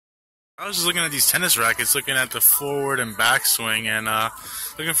I was just looking at these tennis rackets, looking at the forward and backswing, and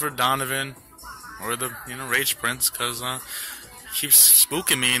looking for Donovan or the Rage Prince, because he keeps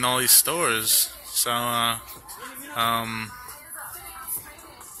spooking me in all these stores. So oh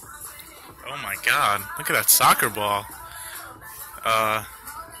my God! Look at that soccer ball.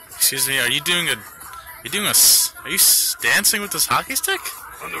 Excuse me. Are you dancing with this hockey stick?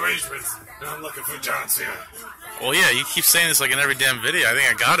 I'm the Rage Prince, and I'm looking for John Cena. Well, yeah, you keep saying this like in every damn video. I think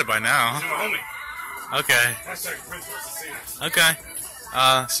I got it by now. He's my homie. Okay. Hashtag Prince versus Cena. Okay.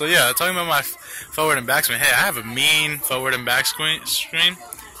 So yeah, talking about my forward and backswing. Hey, I have a mean forward and back swing.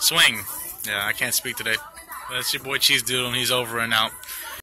 Yeah, I can't speak today. That's your boy Cheese Doodle, and he's over and out.